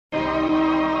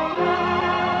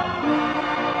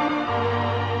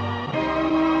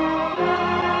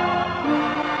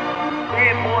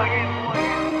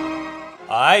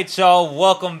right, y'all.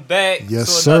 Welcome back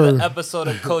Yes, to another sir. episode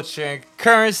of Culture and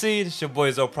Currency. This your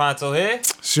boy Zopronto here.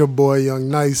 It's your boy Young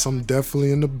Nice. I'm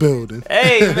definitely in the building.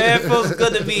 Hey, man, feels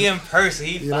good to be in person.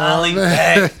 He finally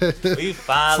back. We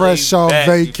finally Fresh off back.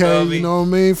 vacay, you know what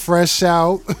I mean? Fresh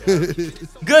out.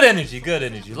 Good energy.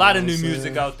 A lot of new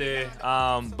music out there.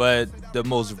 But the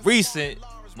most recent,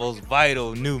 most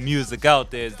vital new music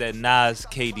out there is that Nas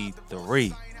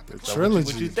KD3. So trilogy.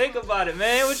 What you think about it,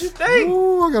 man? What you think?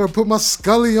 Ooh, I gotta put my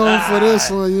Scully on for this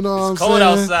one. You know what I'm saying? Cold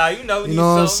outside, you know. You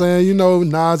know what I'm saying? You know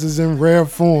Nas is in rare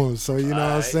form, so you know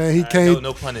what I'm saying. He came.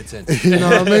 No pun intended. You know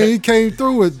what I mean? He came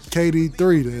through with KD3.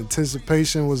 The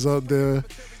anticipation was up there,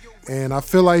 and I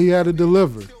feel like he had to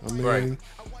deliver. I mean, Right.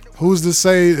 Who's to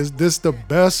say is this the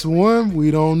best one? We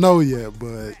don't know yet,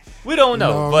 but We don't know,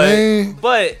 You know what I mean?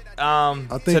 but I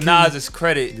to think Nas's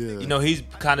credit, Yeah. you know, he's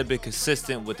kind of been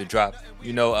consistent with the drop.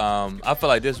 You know, I feel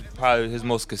like this is probably his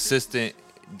most consistent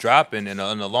dropping in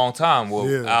a long time. Well,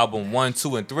 Yeah. album 1,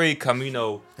 2, and 3 come, you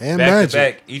know, And back Magic. to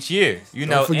back each year. You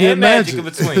know, forget and Magic in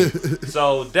Magic. between.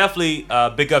 So definitely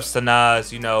big ups to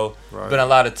Nas. You know, Right. been a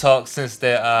lot of talk since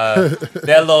that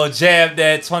that little jab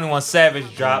that 21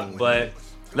 Savage dropped, but.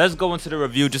 Let's go into the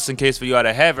review just in case for y'all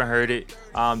that haven't heard it.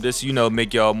 This, you know,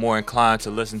 make y'all more inclined to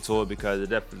listen to it because it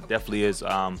definitely is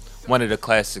one of the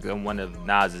classics and one of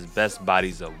Nas's best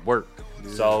bodies of work.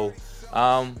 Yeah. So,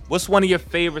 what's one of your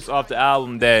favorites off the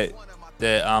album that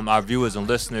our viewers and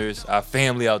listeners, our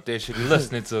family out there should be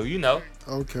listening to? You know.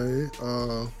 okay.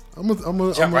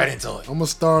 I'm Jump right into it. I'm gonna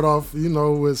start off, you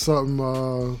know, with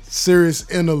something serious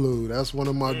interlude. That's one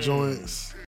of my joints.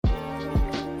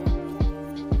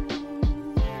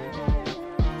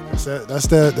 That's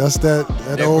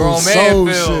that old grown man soul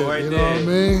feel shit. right You know there. what I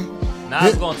mean?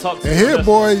 Nas gonna talk to And you. Hit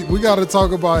Boy, we got to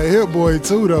talk about Hit Boy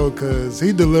too, though, because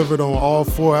he delivered on all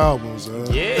 4 albums.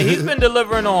 Yeah, he's been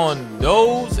delivering on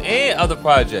those and other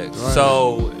projects. Right.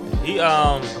 So he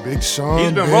Big Sean. he's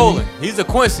been Benny. rolling. He's a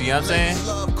Quincy, you know what I'm saying?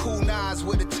 Love cool Nas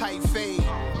with a tight fade.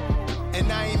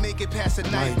 And I ain't make it past a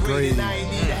ninth Ninth grade. And grade. I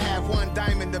ain't need to have one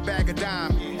dime in the bag of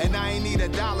dime. And I ain't need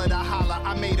 $1 to holler,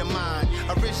 I made a mine.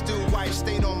 A rich dude wife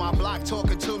stayed on my block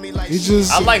talking to me like He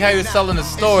just- I like how he was telling the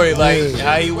story, like Yeah.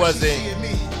 how he wasn't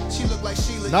She looked like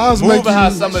she Nas moving make how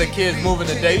you, some of the kids moving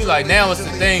today. He like, now it's the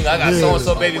thing. I got Yeah. so and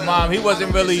so baby mom. He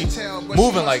wasn't really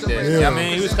moving like that. You know what I Yeah.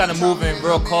 mean, he was kind of moving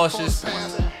real cautious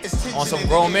on some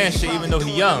grown man shit, even though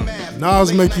he young.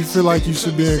 Nas make you feel like you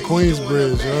should be in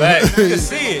Queensbridge. Yo. Right, you can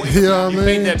see it. You know what I You paint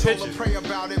mean? that picture. pray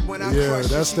about it when I Yeah, crush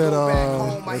that's it. that Go back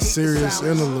home, I a hit the serious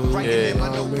sound. interlude. Right Yeah. in my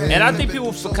You know what I domain. mean? And I think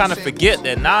people kind of forget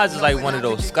that Nas is like one of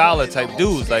those scholar type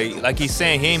dudes. Like he's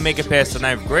saying, he ain't make it past the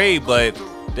 9th grade, but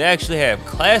they actually have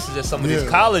classes at some of these Yeah.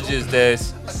 colleges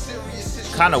that's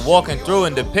kind of walking through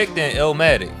and depicting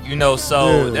Illmatic, you know.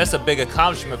 So Yeah. that's a big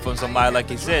accomplishment from somebody like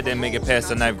he said didn't make it past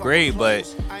the 9th grade, but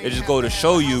it just go to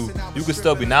show you can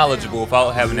still be knowledgeable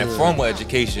without having that formal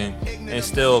education and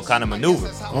still kind of maneuver.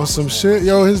 On some shit,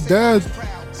 yo, his dad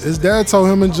told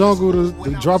him in Jungle to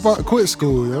drop out, quit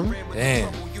school, yo.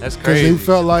 Damn, that's Because he crazy.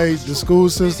 felt like the school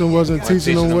system wasn't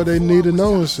teaching them what they need to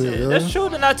know and shit, yo. That's true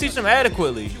to not teach them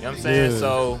adequately. You know what I'm saying? Yeah.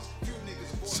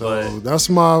 So that's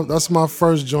my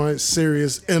first joint,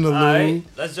 serious interlude. all right,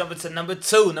 let's jump into number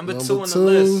two. Number two on the two,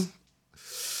 list.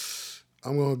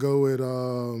 I'm gonna go with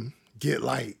Get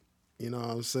Light. You know what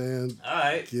I'm saying? All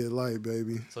right. Get Light,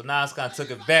 baby. So Nas kind of took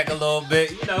it back a little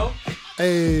bit, you know.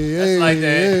 Hey, like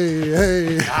that.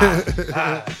 hey.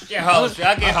 I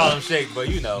can't Harlem Shake, but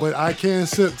you know. But I can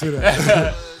sip to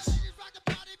that.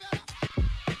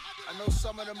 I know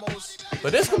some of the most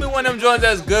But this gonna be one of them joints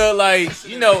that's good, like,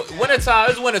 you know, wintertime.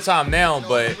 It's wintertime now,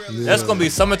 but that's gonna be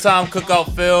summertime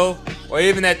cookout feel, or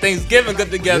even that Thanksgiving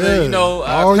get together, Yeah. you know,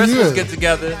 All Christmas year. get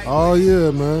together. Oh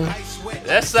yeah, man.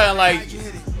 That's something like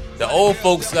the old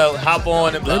folks hop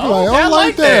on and be They like, be like, okay, I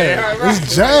like that. that. Right,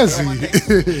 It's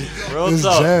jazzy. Real It's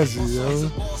talk. jazzy,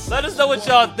 yo. Let us know what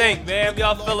y'all think, man. If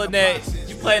y'all feeling that,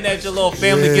 you playing that your little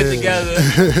family Yeah. get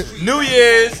together. New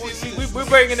Year's, we're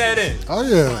bringing that in. Oh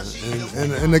yeah.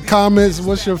 And in the comments,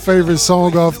 what's your favorite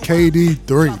song off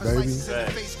KD3, baby?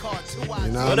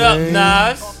 You know What I up, mean?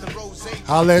 Nas?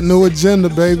 Holla at New Agenda,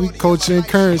 baby. Culture and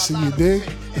Currency, you dig?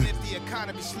 and if the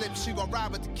economy slips, she gon'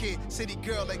 ride with the kid. City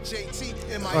girl like JT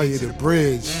in my Oh yeah, the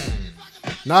bridge.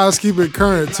 Nas keep it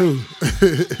current too.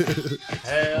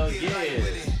 Hell yeah.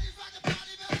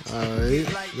 Alright.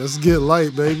 Let's get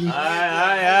light, baby. All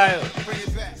right.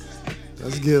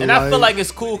 Let's get And light. I feel like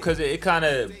it's cool because it kind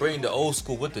of bring the old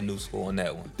school with the new school on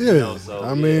that one. Yeah. You know, so,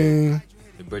 I mean,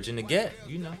 the bridging the gap,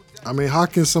 you know. how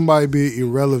can somebody be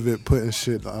irrelevant putting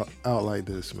shit out like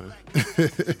this, man?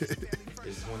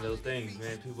 It's one of those things,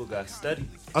 man. People got to study.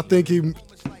 I think he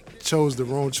chose the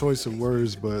wrong choice of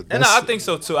words, but And I think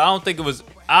so too. I don't think it was.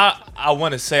 I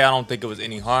want to say I don't think it was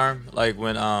any harm. Like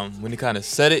when he kind of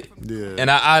said it. Yeah.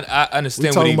 And I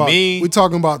understand what he mean. We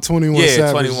talking about 21 Yeah,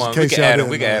 Savage. 21. We can add him.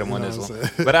 We can add him on this one.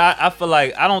 But I feel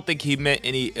like I don't think he meant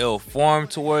any ill form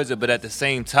towards it. But at the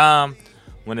same time,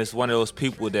 when it's one of those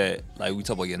people that like we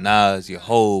talk about your Nas, your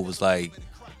Hov was like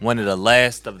one of the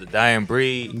last of the dying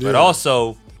breed, but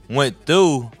also went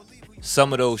through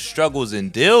some of those struggles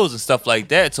and deals and stuff like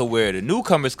that to where the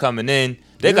newcomers coming in,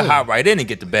 they could hop right in and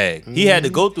get the bag. He had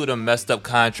to go through them messed up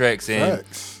contracts and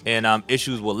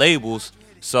issues with labels,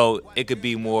 so it could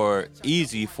be more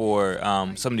easy for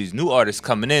some of these new artists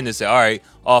coming in to say, all right,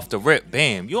 off the rip,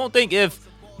 bam. You don't think if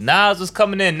Nas was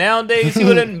coming in nowadays, he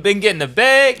would have been getting the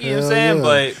bag, you know what I'm saying?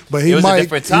 But he it was might, a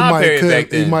different time period back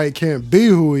then. He might can't be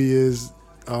who he is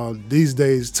these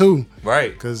days too,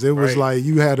 right? Because it was like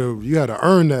you had to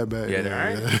earn that back. You had to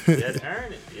earn it. You had to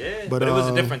earn it. Yeah, but it was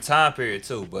a different time period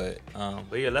too. But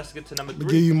yeah, let's get to number 3.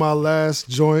 Give you my last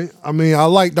joint. I mean, I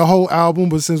like the whole album,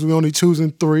 but since we only choosing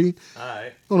 3, all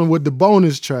right, going with the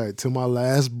bonus track to my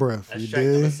last breath. That's you track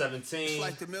did? number 17.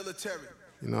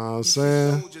 You know what I'm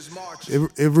saying?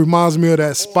 It reminds me of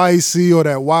that Spicy or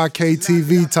that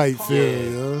YKTV type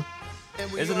feel. Yeah.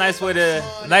 It's a nice way to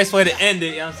end it,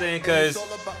 you know what I'm saying? Because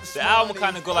the album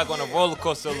kind of go like on a roller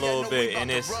coaster a little bit, and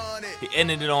he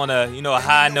ended it on a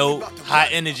high note, high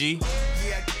energy.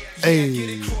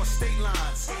 Hey,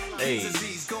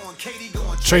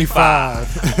 Trey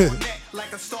 5.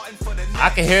 I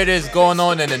can hear this going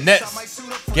on in the Nets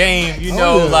game,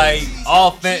 like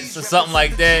offense or something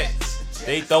like that.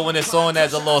 They throwing this on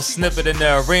as a little snippet in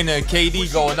the arena and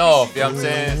KD going off, you know what I'm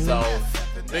saying? So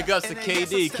big ups to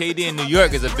KD. KD in New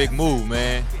York is a big move,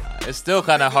 man. It's still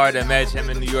kind of hard to imagine him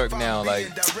in New York now. Like,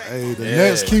 hey, the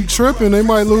Nets keep tripping. They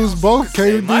might lose both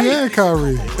KD and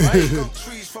Kyrie.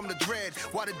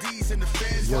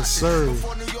 Yes, sir.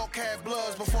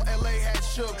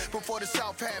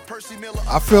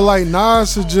 I feel like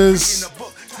Nas should just,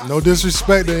 no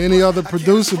disrespect to any other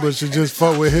producer, but should just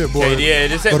fuck with Hit Boy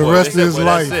for the rest of his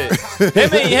life.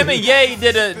 Him and Ye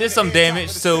did some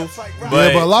damage too.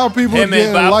 But a lot of people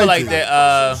didn't like it.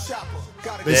 That.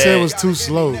 They said it was too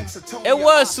slow. It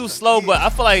was too slow, but I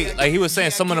feel like he was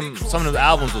saying some of them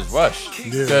albums was rushed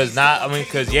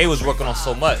because Ye was working on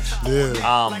so much.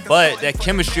 Yeah. But that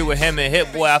chemistry with him and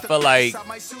Hit Boy, I feel like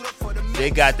they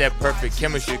got that perfect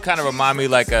chemistry. It kind of remind me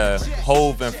like a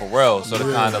Hov and Pharrell. So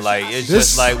the kind of like it's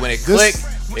just like when it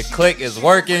click is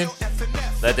working.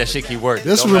 Let that shit keep working.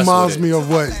 This reminds me of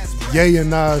what Ye and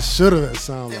Nas should have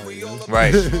sound like. You know?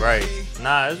 Right.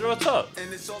 Nah, it's real tough.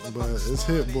 But it's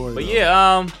Hit Boy. But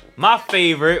yeah, my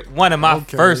favorite, one of my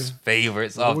first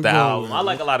favorites off the album. I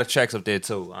like a lot of tracks up there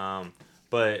too.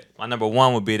 But my number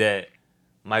 1 would be that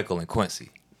Michael and Quincy.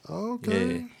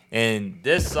 Okay. Yeah. And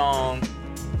this song,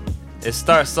 it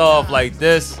starts off like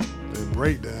this. The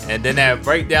breakdown. And then that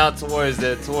breakdown towards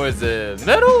the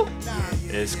middle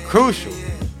is crucial.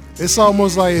 It's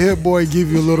almost like Hit Boy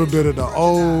give you a little bit of the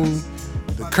old,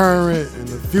 the current, and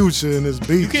the future in his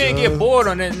beats. You can't get bored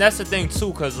on it, and that's the thing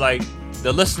too, because like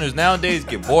the listeners nowadays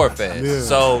get bored fast. Yeah.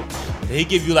 So he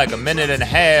give you like a minute and a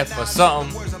half or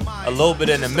something, a little bit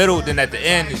in the middle, then at the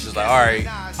end it's just like, all right,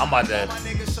 I'm about to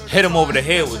hit him over the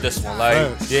head with this one.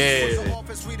 Like, yeah.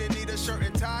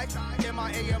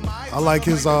 I like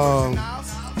his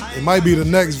it might be the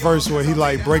next verse where he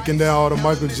like breaking down all the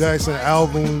Michael Jackson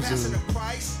albums and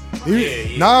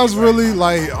Nas really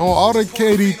like on all the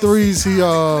KD3s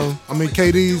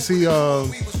KDs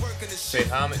pay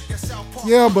homage.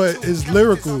 Yeah, but it's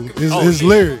lyrical. His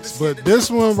lyrics. But this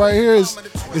one right here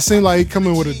it seemed like he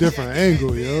coming with a different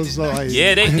angle, you know? So like,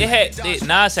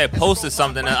 Nas had posted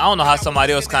something, and I don't know how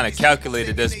somebody else kind of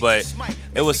calculated this, but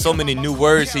it was so many new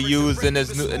words he used in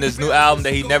his new album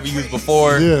that he never used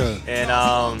before. Yeah. And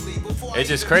it's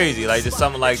just crazy. Like just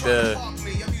something like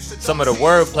some of the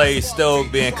wordplay is still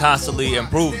being constantly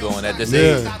improved on at this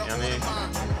age. You know what I mean?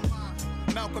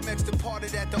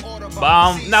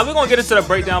 But now we're gonna get into the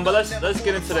breakdown, but let's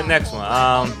get into the next one.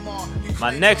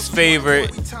 My next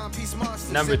favorite,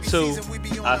 number 2,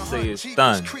 I say is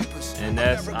Thun, and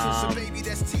that's I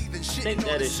think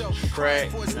that is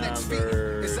track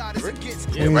number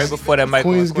 3. Yeah, right before that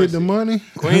Michael. Queens get the money.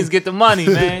 Queens get the money,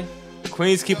 man.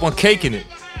 Queens keep on caking it.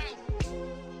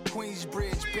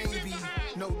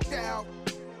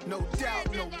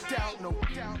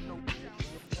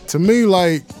 To me,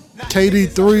 like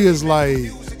KD3 is like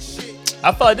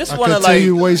I feel like this one a like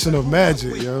continuation of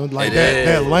Magic, yo. Like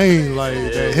that lane, like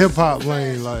that hip hop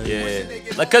lane, like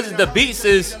like because the beats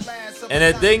is And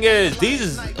the thing is, these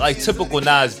is like typical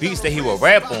Nas beats that he will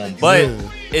rap on, but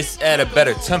it's at a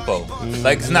better tempo.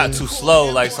 Like it's not too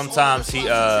slow. Like sometimes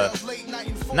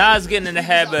Nas getting in the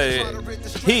habit.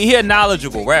 He a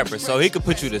knowledgeable rapper, so he could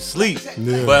put you to sleep.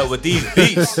 Yeah. But with these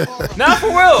beats, not for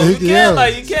real, you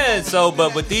can. So,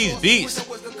 but with these beats,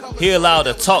 he allowed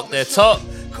to talk that talk,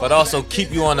 but also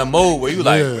keep you on the mode where you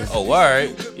like, oh, all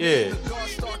right, yeah.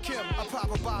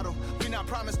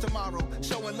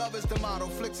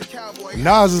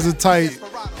 Nas is the type,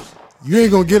 you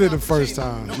ain't gonna get it the first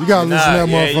time. You gotta listen to that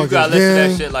motherfucker you gotta again,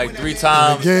 listen to that shit like 3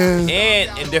 times again.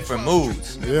 and in different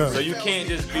moods. Yeah. So you can't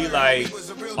just be like,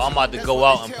 oh, I'm about to go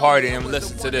out and party and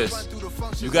listen to this.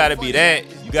 You gotta be that.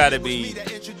 You gotta be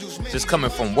just coming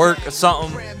from work or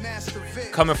something,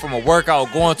 coming from a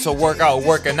workout, going to a workout,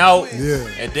 working out,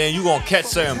 and then you gonna catch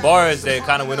certain bars that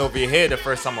kind of went over your head the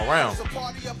first time around.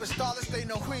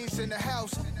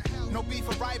 No beef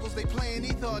for rivals, they playing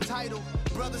either a title.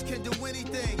 Brothers can do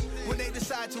anything when they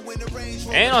decide to win the range.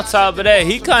 And on top of that,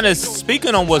 he kind of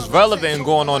speaking on what's relevant and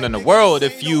going on in the world.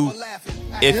 If you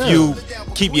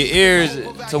keep your ears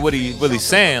to what he really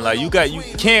saying, like you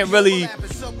can't really.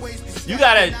 You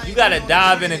gotta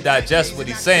dive in and digest what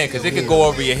he's saying, because it can go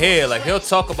over your head. Like he'll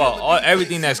talk about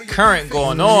everything that's current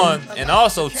going on, and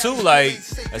also too, like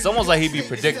it's almost like he be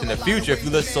predicting the future. If you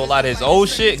listen to a lot of his old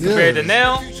shit compared to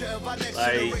now,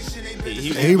 like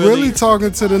he really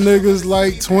talking to the niggas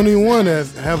like 21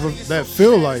 that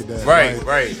feel like that.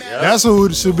 Right. Yep. That's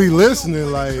who should be listening.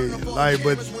 Like,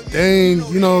 but they ain't,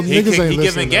 niggas ain't listening. He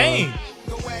giving game.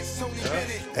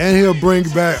 And he'll bring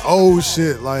back old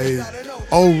shit, like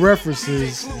old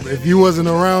references. If you wasn't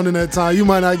around in that time, you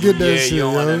might not get that shit. You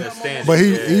don't understand. But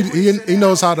he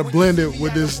knows how to blend it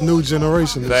with this new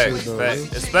generation. Facts.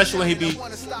 Especially when he be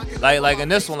like in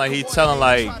this one, like he telling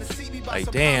like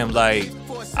damn, like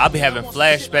I'll be having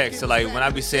flashbacks to like when I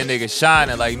be seeing niggas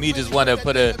shining, like me just want to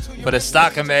put a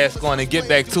stocking mask on and get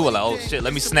back to it. Like, oh shit,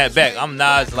 let me snap back. I'm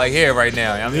Nas like here right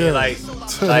now. I mean,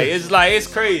 it's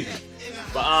crazy.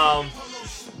 But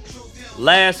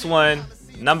last one.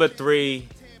 Number 3,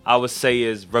 I would say,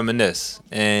 is Reminisce.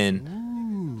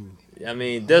 And I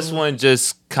mean, this one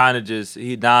just kind of Nas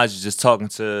is just talking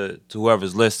to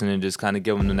whoever's listening, just kind of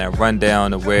giving them that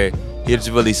rundown of where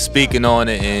he's really speaking on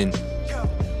it, and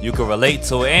you can relate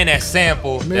to it. And that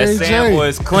sample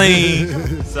is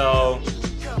clean. So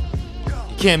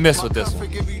you can't miss with this one.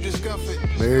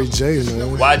 Mary J,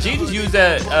 man. YG just used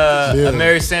that a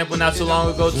Mary sample not too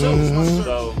long ago too.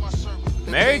 So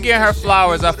Mary getting her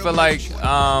flowers, I feel like,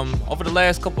 over the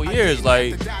last couple years,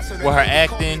 like with her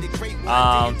acting,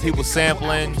 people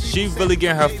sampling, she really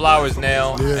getting her flowers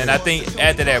now. And I think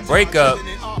after that breakup,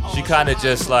 she kind of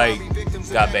just like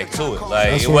got back to it. Like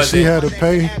that's it wasn't. She had to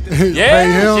pay. Yeah,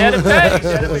 pay him. She had to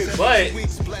pay.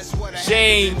 But she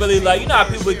ain't really like, you know how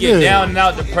people get down and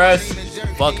out, depressed.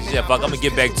 Fuck I'm gonna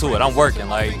get back to it. I'm working.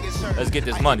 Like, let's get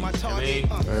this money. I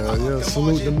mean,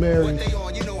 salute to Mary.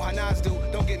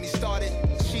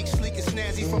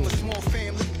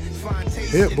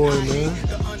 Hit Boy, man.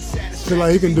 Feel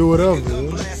like he can do whatever,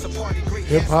 man.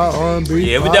 Hip hop, R&B.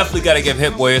 Yeah, we definitely gotta give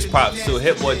Hit Boy his props too.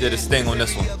 Hit Boy did his thing on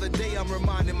this one.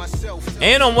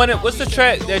 And on what's the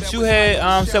track that you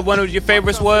had said one of your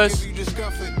favorites was?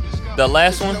 The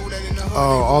last one?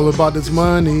 All About This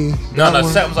Money. No,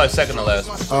 was like second to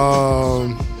last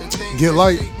one. Get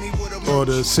Light. Or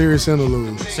the Serious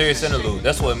Interlude.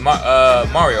 That's what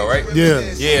Mario, right?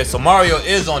 Yeah. So Mario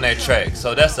is on that track.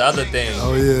 So that's the other thing.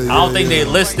 Oh yeah. I don't think they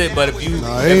listed, but if you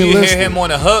hear him on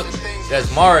the hook, that's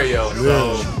Mario.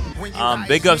 So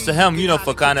big ups to him,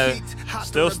 for kind of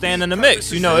still staying in the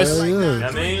mix. You know what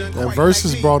I mean? That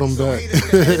Versus brought him back.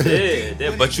 It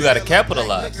did. But you got to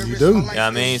capitalize. You do. You know what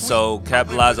I mean? So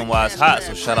capitalizing while it's hot.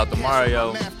 So shout out to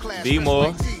Mario. Be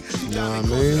more. You know what I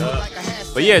mean?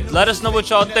 But yeah, let us know what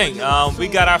y'all think. We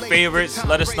got our favorites.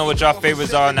 Let us know what y'all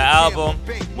favorites are on the album,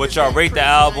 what y'all rate the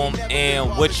album,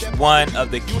 and which one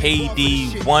of the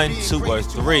KD 1, 2, or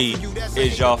 3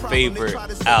 is your favorite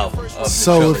album.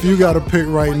 So if you got to pick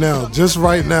right now, just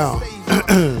right now,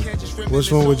 which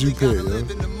one would you pick?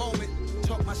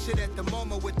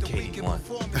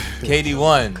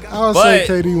 KD1. I would say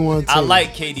KD1 too. I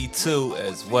like KD2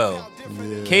 as well.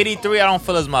 KD3 I don't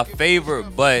feel is my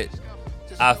favorite, but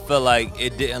I feel like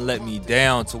it didn't let me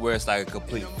down to where it's like a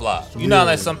complete flop. You know,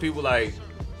 like some people like,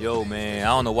 yo, man, I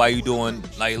don't know why you doing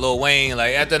like Lil Wayne.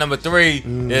 Like after number 3,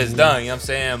 it's done. You know what I'm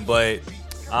saying? But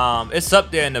it's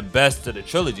up there in the best of the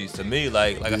trilogies to me.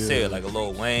 Like I said, like a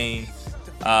Lil Wayne.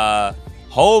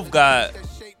 Hove got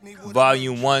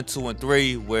volume 1, 2, and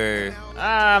 3, where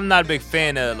I'm not a big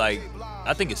fan of like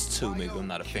I think it's 2 maybe. I'm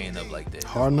not a fan of like that.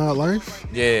 Hard Knock Life.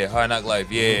 Yeah, Hard Knock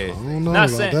Life. Yeah. I don't know Not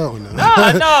about saying, that one.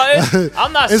 Now. no.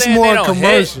 I'm not It's saying more they don't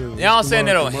commercial. hit. Yeah, I'm It's saying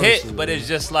they more don't hit, commercial, but it's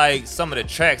just like some of the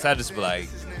tracks. I just be like,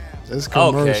 It's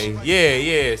commercial.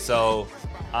 okay, yeah. So,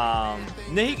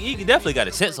 he definitely got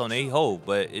his hits on it. He hold,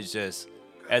 but it's just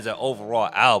as an overall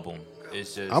album,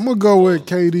 it's just. I'm gonna go with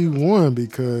KD1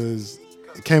 because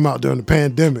it came out during the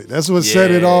pandemic. That's what set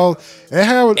it Yeah. all. It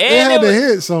had it the was-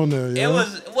 hits on there.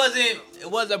 It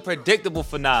wasn't predictable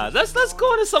for Nas. Let's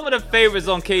go into some of the favorites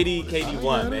on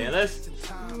KD1, man.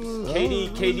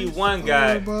 KD1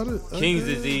 got about it. King's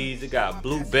Disease. It got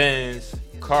Blue Benz,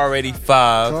 Car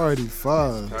 85, Car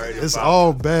 85. Car 85. It's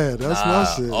all bad. That's my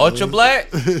shit. Ultra man. Black.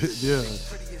 Yeah.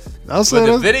 I But said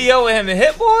the that, video with him and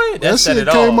Hit Boy, that set shit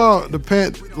it came off.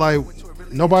 out. Like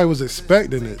nobody was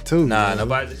expecting it too. Nah, man.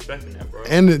 nobody's expecting that, bro.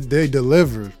 And they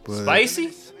delivered. But,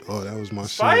 Spicy? Oh, that was my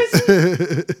Spicy?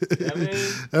 shit. I mean,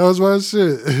 That was my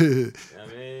shit.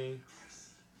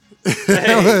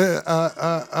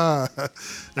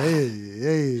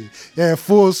 Hey. Yeah,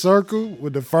 full circle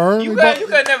with the firm. you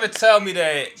could never tell me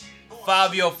that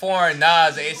Fabio Foreign,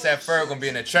 Nas, and ASAP Ferg gonna be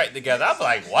in a track together. I'm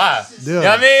like, why? Yeah. You know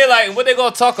what I mean? Like, what they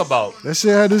gonna talk about? That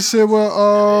shit had this shit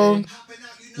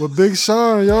with Big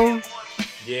Sean, yo.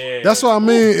 Yeah. That's what I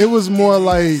mean. It was more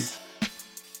like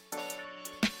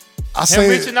I Him say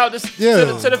reaching out to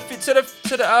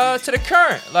the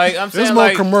current. Like I'm saying, it's more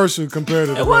like commercial compared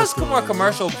to the it was rest of more it.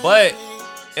 commercial, but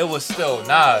it was still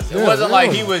Nas. It Yeah, wasn't yeah.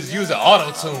 like he was using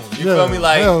auto tune. You Yeah, feel me?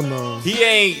 Like hell no. he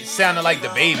ain't sounding like the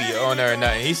baby on there or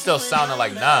nothing. He's still sounding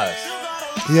like Nas.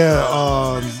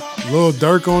 Yeah, Lil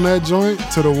Durk on that joint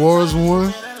to the Wars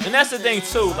one. And that's the thing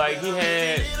too. Like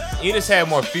he just had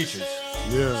more features.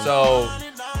 Yeah. So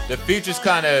the features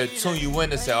kind of tune you in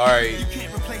to say, all right,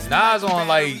 Nas on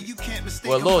like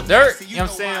with Lil Durk, you know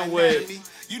what I'm saying, with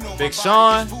Big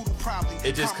Sean,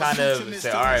 it just kind of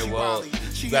say, all right, well,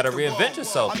 you got to reinvent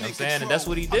yourself, you know what I'm saying, and that's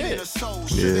what he did.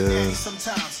 Yeah.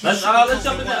 Let's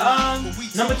jump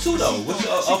into number 2 though. What's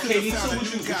KD2?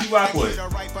 What you rock with?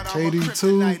 KD2.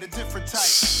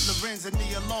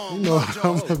 You know what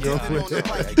I'm gonna go with.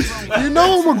 You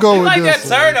know I'm gonna go You with like that this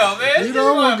one. turn up, man. You know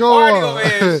I'm want gonna party go over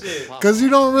here and on. shit. Cause you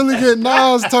don't really get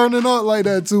Nas turning up like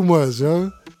that too much,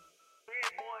 yo.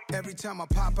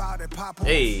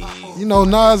 Hey, You know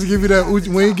Nas give you that when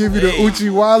he give you the Hey. Uchi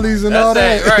Wallies and all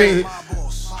that's that. it,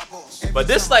 right? But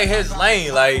this like his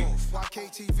lane, like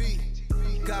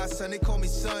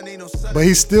But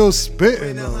he's still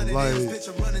spitting though. Like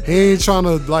he ain't trying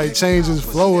to like change his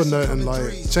flow or nothing,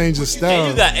 like change his style.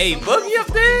 and you got A Boogie up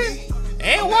there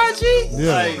and YG.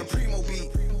 Yeah. Like,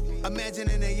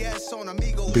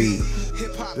 beat.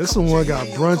 This one got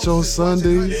brunch on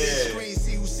Sundays,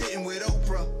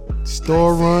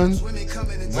 store run, that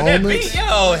moments. beat,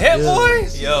 yo, Hit Yeah. Boy,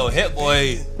 Hit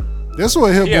Boy. That's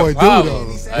what Hit He a Boy do problem. though.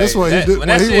 Like, That's what that- he do when when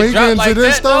that he shit get drop into like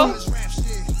this that, though, stuff.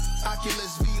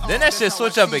 Then that shit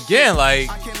switch up again. Like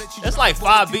that's like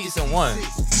 5 beats in one.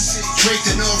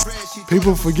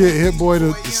 People forget Hit Boy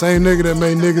the same nigga that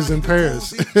made niggas in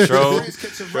Paris. True.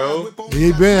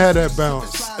 He been had that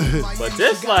bounce. But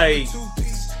this like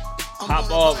pop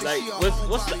off. Like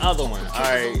what's the other one? All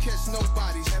right.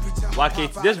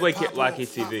 YK. This way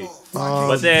YKTV.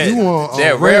 But that you want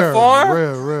that rare form.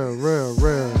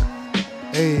 rare.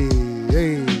 Hey.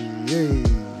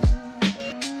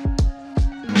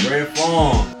 Rare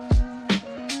form.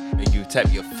 Make you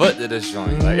tap your foot to this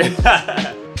joint. Like.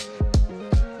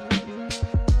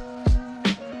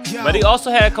 But he also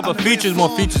had a couple of more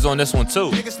features on this one too.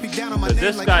 But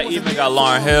this guy even got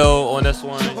Lauryn Hill on this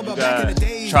one. You got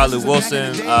Charlie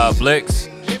Wilson, Blix.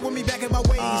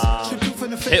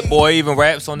 Hit Boy even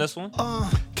raps on this one.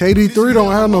 KD3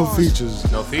 don't have no features.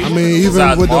 No features? I mean, even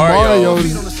Besides with Mario. the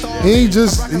Mario, he's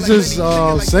just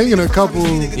singing a couple.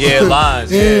 Lines.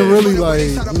 He ain't Yeah. really like,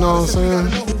 you know what I'm saying?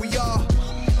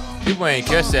 People ain't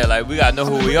catch that. Like, we gotta know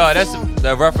who we are. That's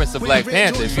the reference to Black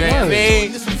Panther. You know what I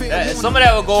mean? Some of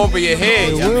that will go over your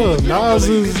head. It you know what I will. mean? Nas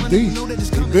is deep.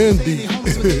 He been deep.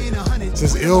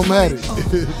 Just Illmatic.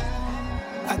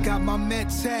 I got my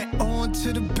Mets hat on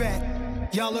to the back.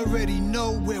 Y'all already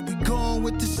know where we going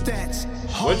with the stats.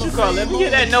 What you call it? Let me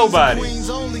get that nobody.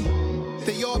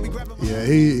 Yeah,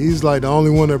 he's like the only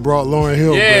one that brought Lauryn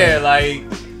Hill Yeah, back. like,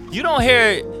 you don't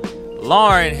hear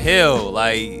Lauryn Hill.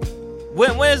 Like,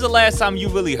 when is the last time you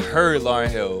really heard Lauryn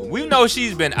Hill? We know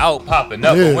she's been out popping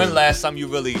up, Yeah. but when the last time you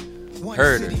really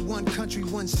heard her?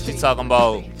 She talking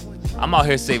about, I'm out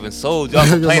here saving souls. Y'all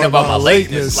complaining about my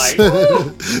lateness. Like,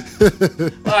 woo.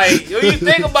 Like, when you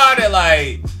think about it,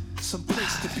 like,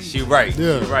 she right.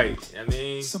 Yeah. She right. I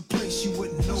mean,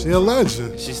 She a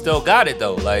legend. She still got it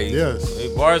though. Like, Yes.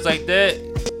 bars like that.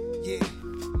 Yeah.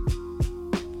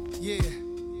 Yeah.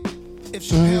 If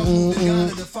Chappelle moved to Ghana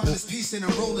to find his peace and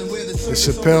I'm rolling where the If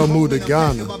Chappelle moved to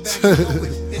Ghana.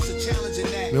 It's a challenge in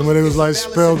that. Remember they was like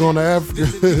Chappelle going to Africa.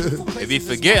 If you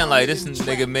forgetting, like, this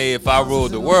nigga made If I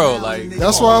Ruled the World. Like,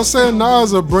 That's why I said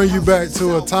Nas will bring you back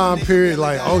to a time period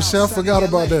like, oh shit, I forgot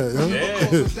about that.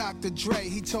 yeah. Dr. Dre,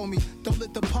 he told me, don't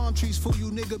let the palm trees fool you,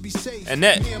 nigga, be safe. And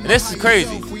this is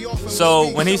crazy. So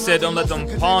when he said, don't let them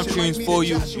palm trees fool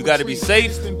you, you gotta be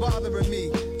safe.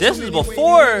 This is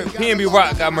before PNB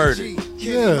Rock got murdered.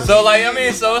 Yeah. So like, I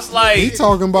mean, so it's like, He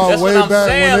talking about that's way what I'm back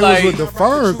saying, when they like, was with the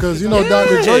Firm, because you know Yeah.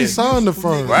 Dr. Dre signed the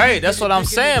Firm. right? That's what I'm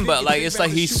saying. But like, it's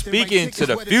like he's speaking to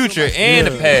the future and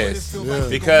the past, Yeah.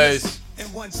 because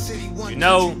you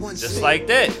know, just like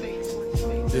that.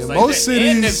 Just like most that.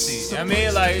 And cities- Nipsey. I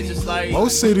mean, like, it's just like,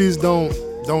 Most cities don't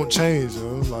change, yo.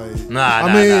 Like, Nah,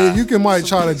 I mean, nah. you can might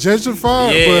try to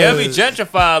gentrify, yeah, but it'll be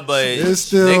gentrified, but it's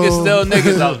still- niggas still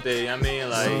niggas out there. I mean, you know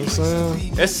like, what I'm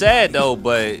saying? it's sad though,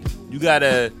 but you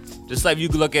gotta, just like you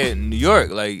can look at New York,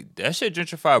 like that shit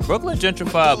gentrified. Brooklyn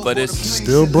gentrified, but it's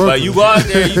Still Brooklyn. But you go out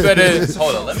there, you better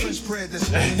hold on. Let me.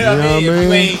 know what I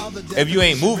mean? If you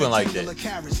ain't moving like that, you know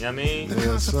what I mean?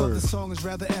 Yes, sir.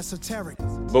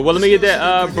 But well, let me get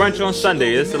that brunch on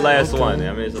Sunday. It's the last one.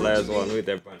 I mean, it's the last one. Let me get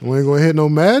that brunch. We ain't gonna hit no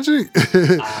Magic.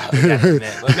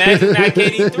 But Magic not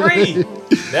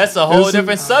KD3. That's a whole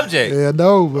different subject. Yeah,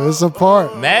 no, but it's a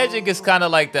part. Magic is kind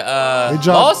of like the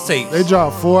They lost tapes. They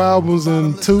dropped 4 albums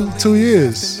in two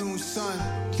years.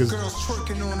 'Cause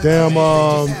damn,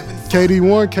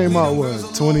 KD1 came out what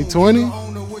 2020.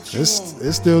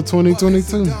 It's still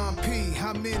 2022.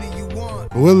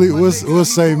 We'll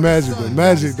say Magic, but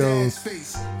Magic though,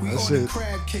 that shit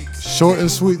short and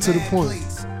sweet to the point.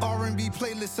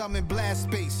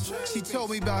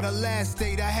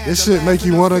 This shit make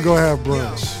you wanna go have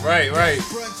brunch. Right.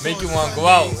 Make you want to go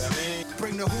out. I mean,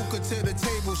 Bring the hookah to the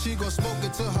table, she gon' smoke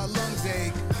it till her lungs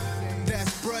ache. That's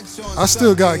brunch on I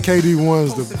still got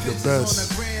KD1's the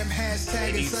best.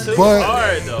 it's too But-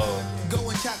 hard though.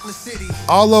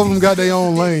 All of them got their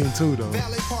own lane too though,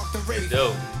 It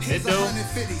do.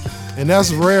 and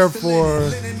that's rare for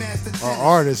an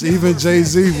artist. Even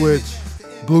Jay-Z with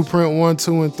Blueprint 1,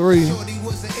 2, and 3.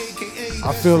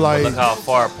 I feel like Look how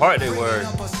far apart they were.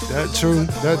 that too.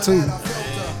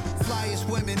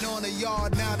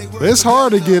 But it's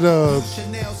hard to get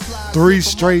 3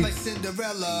 straight,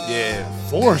 Yeah.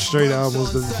 4 straight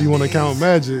albums if you want to count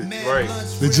Magic. Right.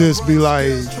 To just be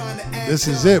like, this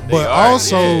is it. But are,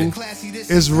 also, yeah.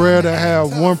 it's rare to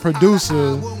have one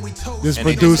producer that's And they just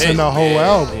producing hit. the whole Yeah,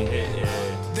 album. they hit, yeah.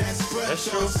 That's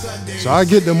true. So I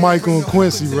get the Michael and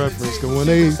Quincy reference, because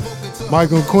when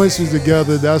Michael and Quincy was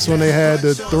together, that's when they had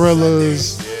the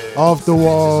Thrillers, Off the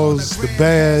Walls, the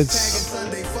Bads.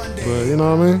 But you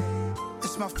know what I mean?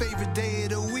 It's my favorite day of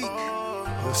the week.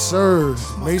 Yes, sir.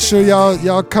 Make sure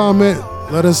y'all comment.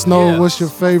 Let us know Yeah. what's your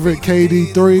favorite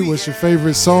KD3, what's your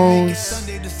favorite songs.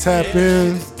 Tap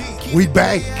in. We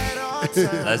back.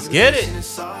 Let's get it.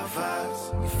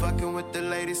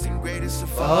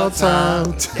 All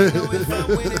time.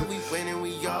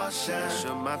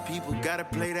 My people gotta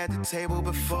play at the table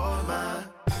before mine.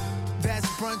 That's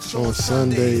brunch On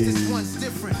Sundays. This one's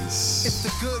different. It's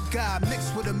the good guy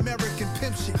mixed with American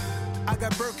pimp shit. I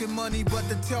got Birkin money, but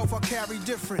the 12 I carry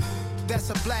different. That's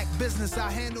a black business.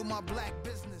 I handle my black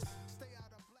business.